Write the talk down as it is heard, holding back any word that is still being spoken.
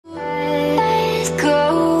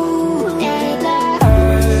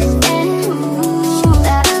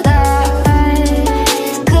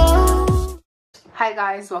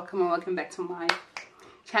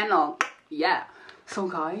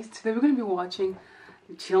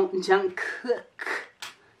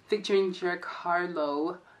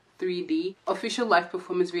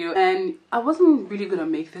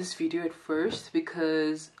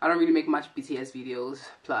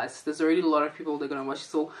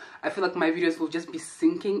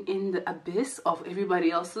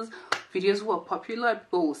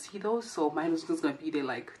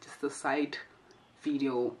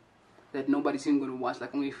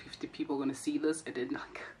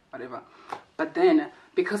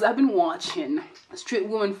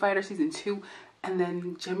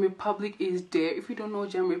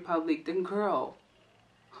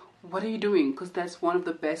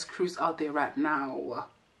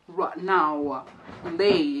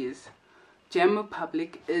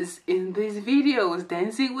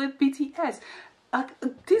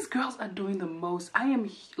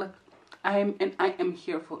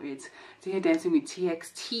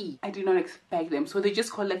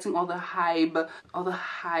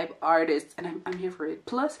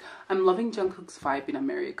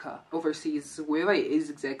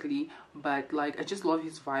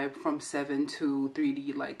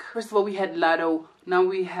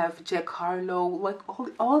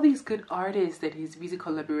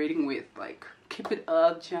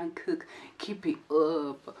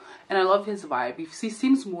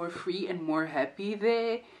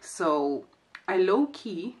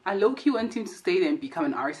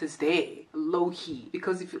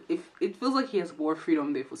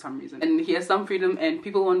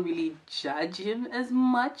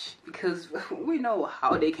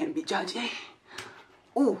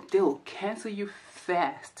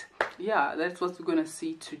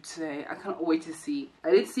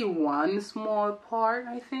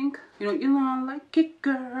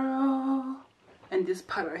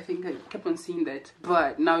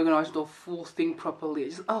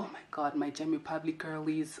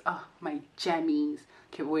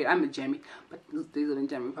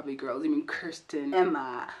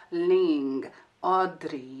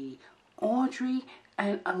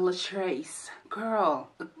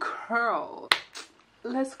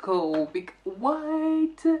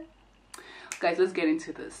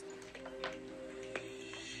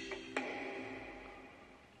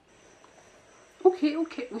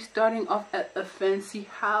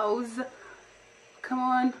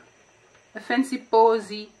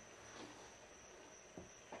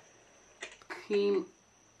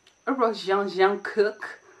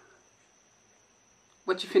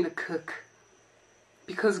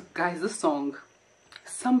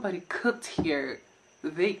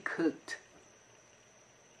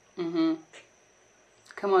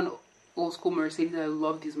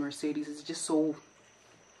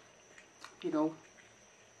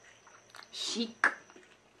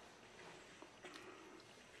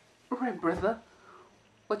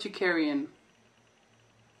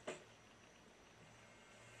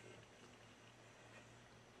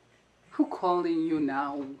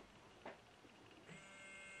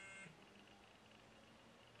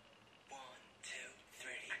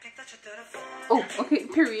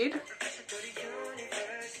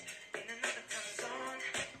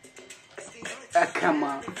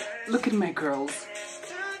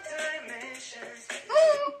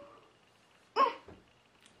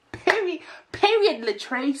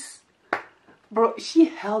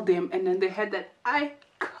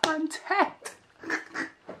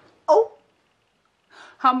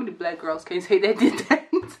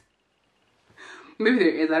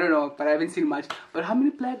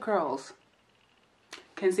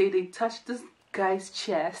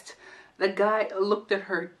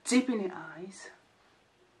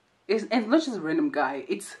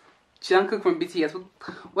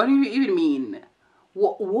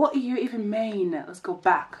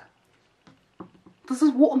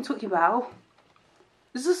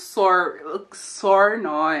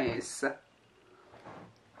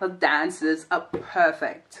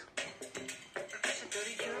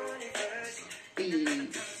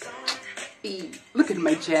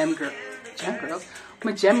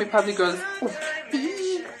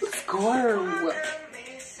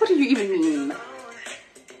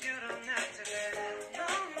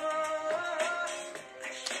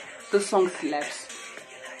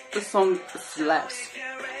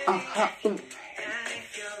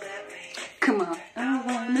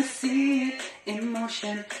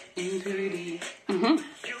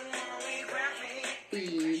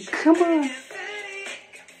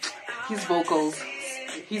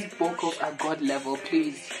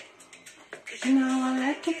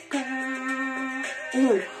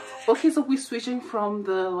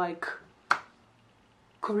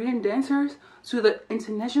Korean dancers to the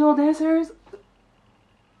international dancers.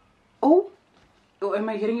 Oh, am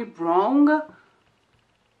I getting it wrong?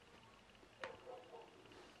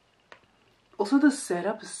 Also, the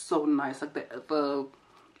setup is so nice. Like the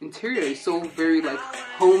interior is so very like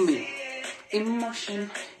homey. In motion,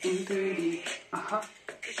 in 3D.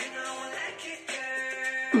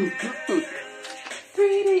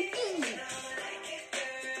 3D.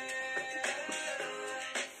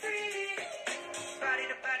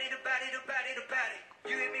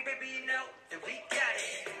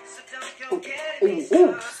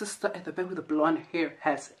 Oh, sister at the back with the blonde hair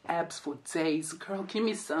has abs for days. Girl, give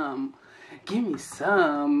me some. Give me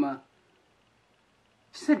some.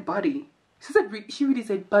 She said body. She really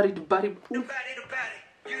said body to body. Ooh.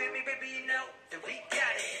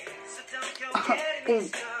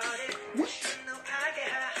 What?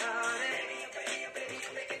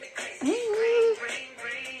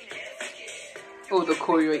 Oh, the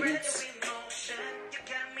choreo eats.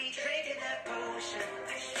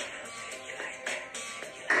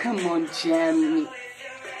 Come on, Jamie.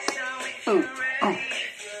 Oh,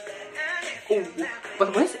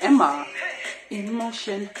 but where's Emma? In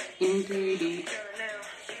motion, in 3D.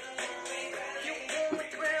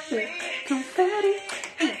 Confetti,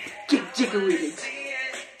 get jiggy with it.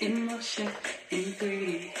 In motion, in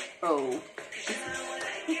 3D. Oh.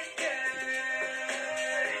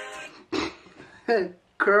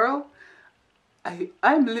 Girl,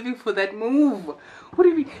 I'm living for that move. What do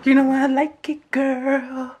you mean? You know I like it,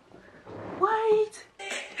 girl. What?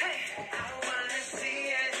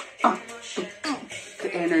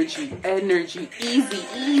 The energy, easy.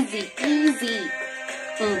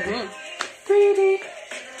 3D.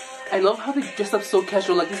 I love how they dress up so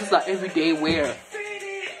casual, like this is our everyday wear.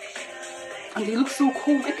 And they look so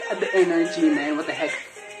cool. Look at the energy, man. What the heck?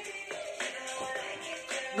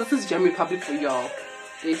 This is Gem Republic for y'all.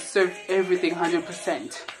 They serve everything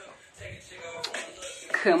 100%.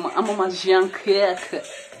 Come on, I'm on my Jung Kook.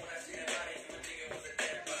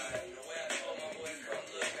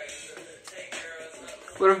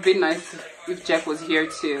 Would have been nice if Jeff was here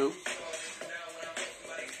too.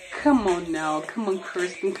 Come on now, come on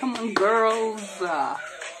Kirsten, come on girls.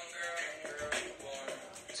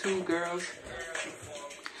 2 girls,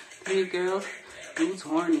 3 girls, who's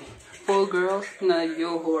horny? 4 girls, nah,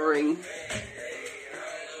 you're whoring.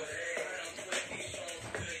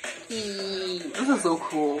 This is so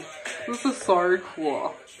cool. This is so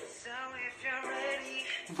cool.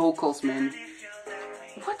 Vocals, man.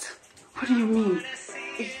 What? What do you mean?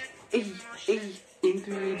 In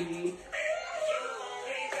 3D.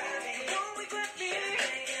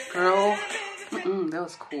 Girl, that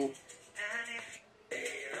was cool.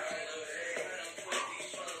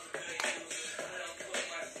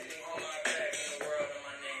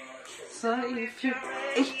 So if you,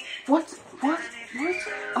 what?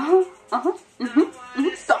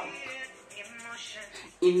 Stop.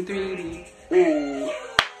 In 3D. Oh.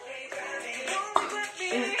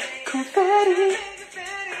 Confetti.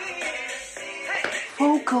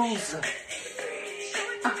 Vocals.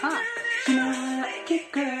 You know I like it,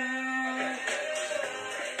 girl.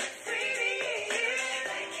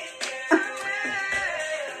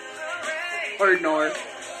 Or not.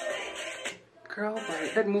 Girl,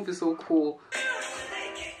 but that move is so cool.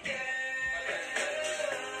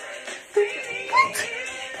 What?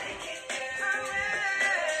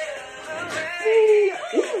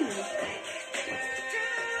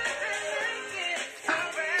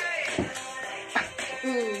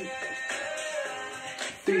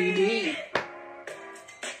 3D.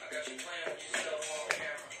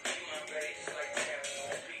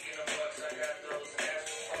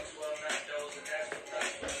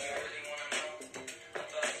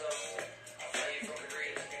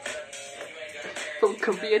 From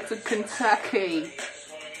Korea to Kentucky.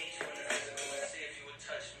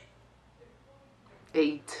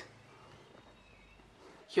 8.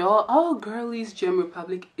 Y'all, all girlies Gem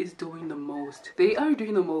Republic is doing the most. They are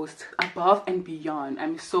doing the most above and beyond.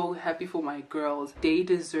 I'm so happy for my girls. They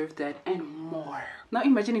deserve that and more. Now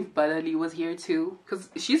imagine if Badali was here too. Because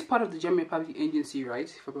she's part of the Gem Republic agency, right?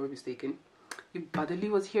 If I'm not mistaken. If Badali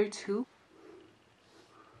was here too.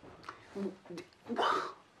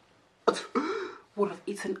 Would have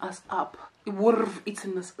eaten us up. It would have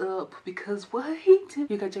eaten us up. Because what?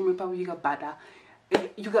 You got Gem Republic, you got Bada.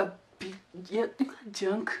 You got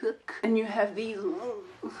Jung Kook, and you have these.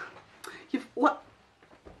 You've what?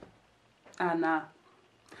 Nah.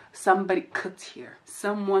 Somebody cooked here.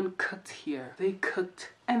 Someone cooked here. They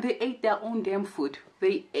cooked, and they ate their own damn food.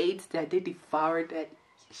 They ate that. They devoured that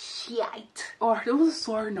shit. Or it was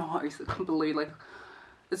so nice. I can't believe, like,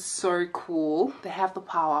 It's so cool. They have the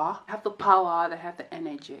power. They have the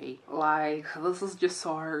energy. Like, this is just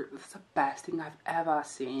so, this is the best thing I've ever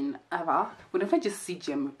seen, ever. Whenever I just see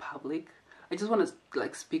Gem Republic, I just want to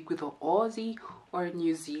like speak with an Aussie or a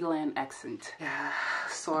New Zealand accent. Yeah,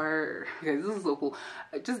 so guys, this is so cool.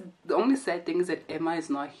 Just the only sad thing is that Emma is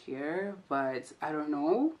not here, but I don't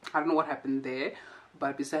know what happened there.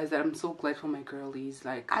 But besides that, I'm so glad for my girlies.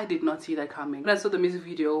 Like, I did not see that coming. When I saw the music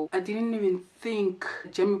video, I didn't even think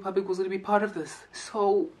Gem Republic was going to be part of this.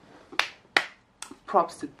 So,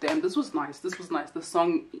 props to them. This was nice. This was nice. The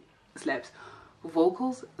song slaps.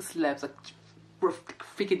 Vocals slaps. Like,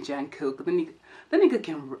 freaking Jung Kook. The nigga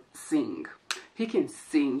can sing. He can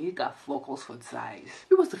sing. He got vocals for size.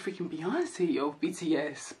 He was the freaking Beyonce of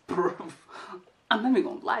BTS, bro. I'm not even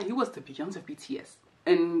gonna lie. He was the Beyonce of BTS.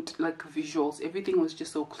 And like visuals, everything was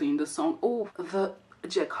just so clean. The song, oh, the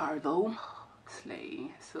Jack Harlow, slay.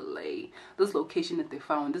 This location that they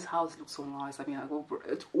found, this house looks so nice. I mean, like,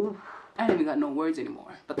 oh, I don't even got no words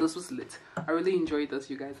anymore. But this was lit. I really enjoyed this,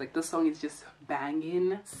 you guys. Like, this song is just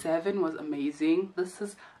banging. 7 was amazing. This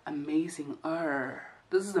is amazing-er.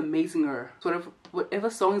 This is amazing-er. So whatever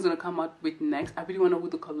song is gonna come out with next, I really wanna know who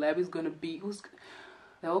the collab is gonna be.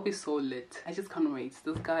 That will be so lit. I just can't wait.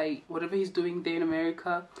 This guy, whatever he's doing there in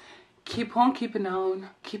America, keep on keeping on.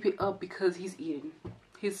 Keep it up because he's eating.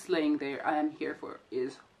 He's slaying there. I am here for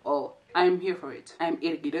it. I'm here for it. I'm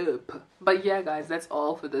eating it up. But yeah, guys, that's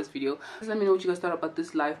all for this video. Just let me know what you guys thought about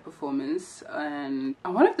this live performance. And I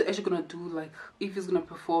wonder if they're actually gonna do, like, if he's gonna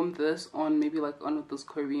perform this on maybe like one of those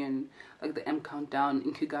Korean, like the M Countdown,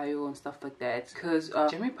 Inkigayo and stuff like that. Because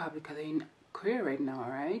Gem Republic, are they in Korea right now,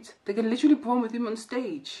 right? They can literally perform with him on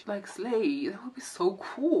stage, like slay. That would be so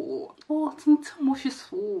cool. Oh, 진짜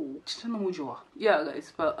멋있어. 진짜 너무 좋아. Yeah,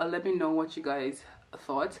 guys, but let me know what you guys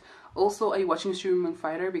thought. Also, are you watching Streaming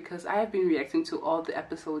Fighter? Because I have been reacting to all the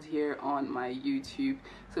episodes here on my YouTube,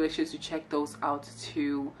 so make sure to check those out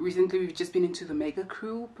too. Recently, we've just been into the Mega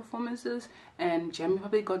Crew performances, and Gem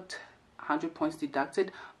Republic got 100 points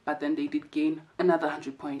deducted, but then they did gain another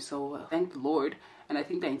 100 points, so thank the Lord. And I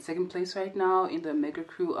think they're in 2nd place right now in the Mega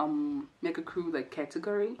Crew like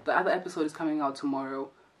category. The other episode is coming out tomorrow,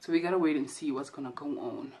 so we gotta wait and see what's gonna go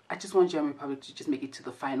on. I just want Gem Republic to just make it to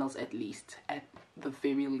the finals at least, at the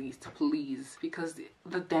very least, please, because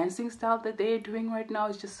the dancing style that they're doing right now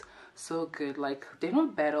is just so good. Like, they're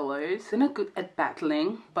not battlers, they're not good at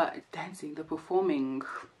battling, but dancing, the performing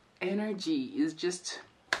energy is just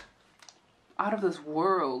out of this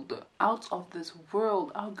world. Our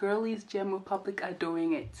girlies Gem Republic are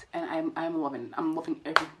doing it, and I'm loving it. I'm loving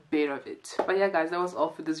every bit of it. But yeah, guys, that was all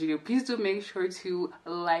for this video. Please do make sure to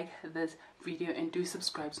like this video and do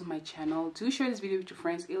subscribe to my channel. Do share this video with your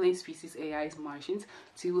friends, alien species, AIs, Martians,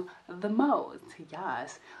 to the most.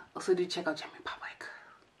 Yes. Also, do check out Gem Republic.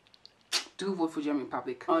 Do vote for Gem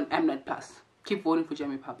Republic on Mnet Plus. Keep voting for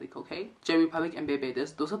Gem Republic, okay? Gem Republic and Bebe.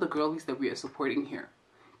 Those are the girlies that we are supporting here.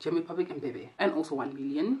 Gem Republic and Bebe, and also 1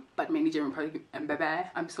 million, but mainly Gem Republic and Bebe.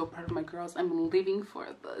 I'm so proud of my girls. I'm living for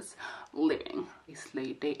this. Living. They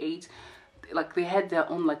slayed. They ate. Like, they had their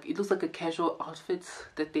own, like, it looks like a casual outfits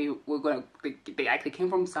that they were gonna, they actually came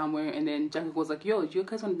from somewhere, and then Jung Kook was like, yo, do you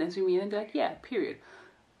guys want to dance with me? And they're like, yeah, period.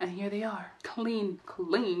 And here they are. Clean.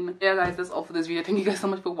 Yeah, guys, that's all for this video. Thank you guys so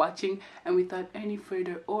much for watching, and without any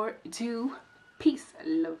further ado, peace,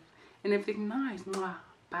 love, and everything nice. Mwah.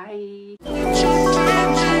 Bye.